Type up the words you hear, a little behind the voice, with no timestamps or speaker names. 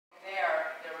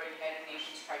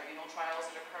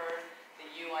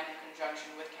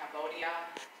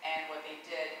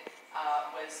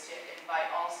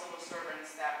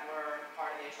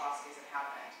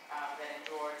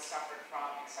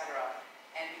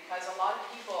because a lot of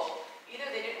people, either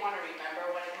they didn't want to remember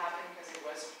what had happened because it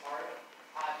was hard.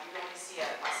 You only see a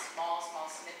small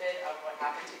snippet of what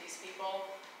happened to these people.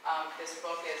 This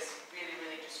book is really,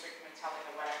 really just telling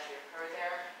of what actually occurred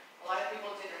there. A lot of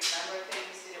people didn't remember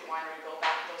things, didn't want to go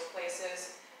back to those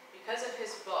places. Because of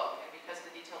his book and because of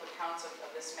the detailed accounts of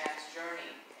this man's journey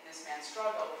and this man's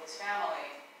struggle with his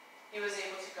family, he was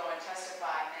able to go and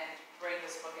testify and bring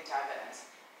this book into evidence.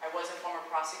 I was a former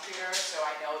prosecutor, so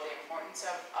I know the importance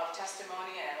of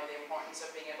testimony, and I know the importance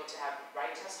of being able to have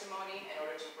right testimony in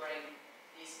order to bring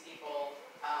these people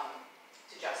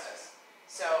to justice.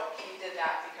 So he did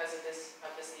that because of this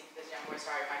young boy.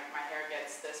 Sorry, my hair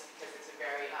gets this because it's a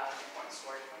very important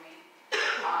story for me.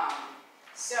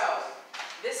 So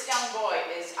this young boy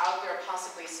is out there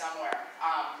possibly somewhere.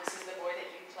 This is the boy that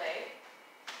you played.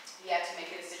 He had to make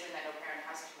a decision that no parent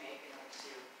has to make in order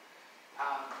to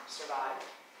survive.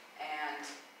 And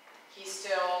he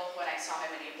still, when I saw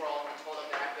him in April and told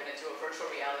him that I've been into a virtual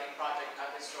reality project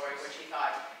of his story, which he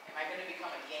thought, am I going to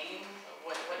become a game?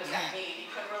 What does that mean?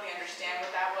 He couldn't really understand what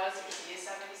that was because he is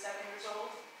 77 years old.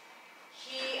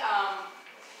 He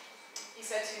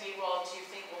said to me, well, do you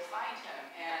think we'll find him?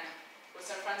 And with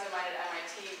some friends of mine at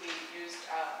MIT, we used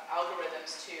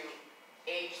algorithms to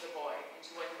age the boy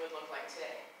into what he would look like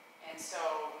today. And so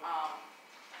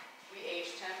we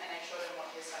aged him, and I showed him what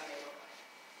his son may look like.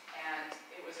 And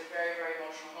it was a very, very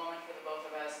emotional moment for the both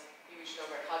of us. He reached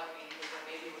over and hugged me. He said,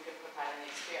 maybe we could put that in the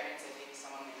experience, and maybe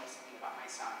someone may know something about my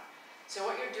son. So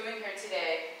what you're doing here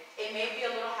today, it may be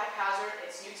a little haphazard.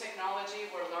 It's new technology.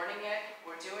 We're learning it.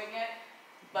 We're doing it.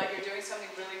 But you're doing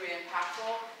something really, really impactful,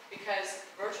 because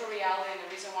virtual reality, and the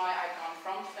reason why I've gone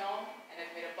from film and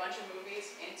I've made a bunch of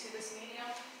movies into this medium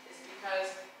is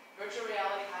because virtual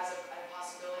reality has a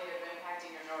possibility of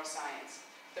impacting your neuroscience.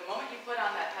 The moment you put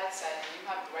on that headset and you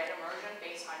have great immersion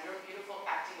based on your beautiful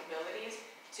acting abilities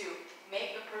to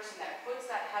make the person that puts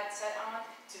that headset on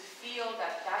to feel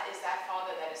that that is that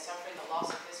father that is suffering the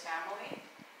loss of his family,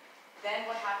 then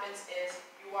what happens is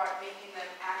you are making them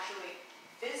actually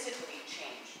physically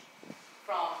change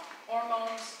from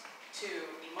hormones to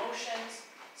emotions,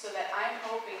 so that I'm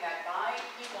hoping that by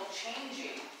people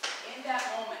changing in that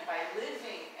moment, by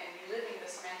living and reliving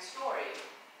this man's story,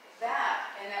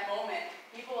 that in that moment,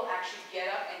 people will actually get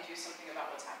up and do something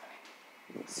about what's happening.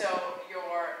 So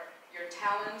your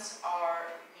talents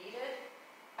are needed.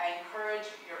 I encourage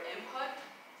your input.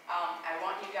 I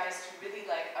want you guys to really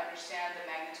understand the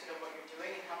magnitude of what you're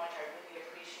doing and how much I really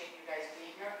appreciate you guys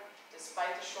being here.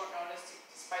 Despite the short notice,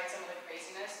 despite some of the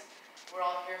craziness, we're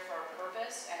all here for a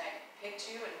purpose, and I picked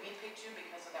you, and we picked you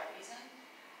because of that reason.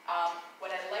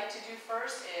 What I'd like to do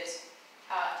first is,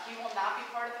 he will not be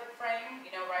part of the frame,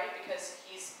 right, because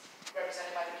he's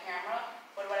represented by the camera,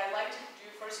 but what I'd like to do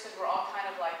first, because we're all kind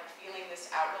of feeling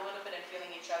this out a little bit and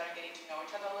feeling each other and getting to know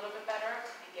each other a little bit better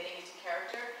and getting into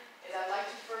character, is I'd like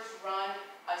to first run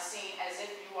a scene as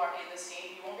if you are in the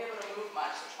scene. You won't be able to move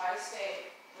much, so try to stay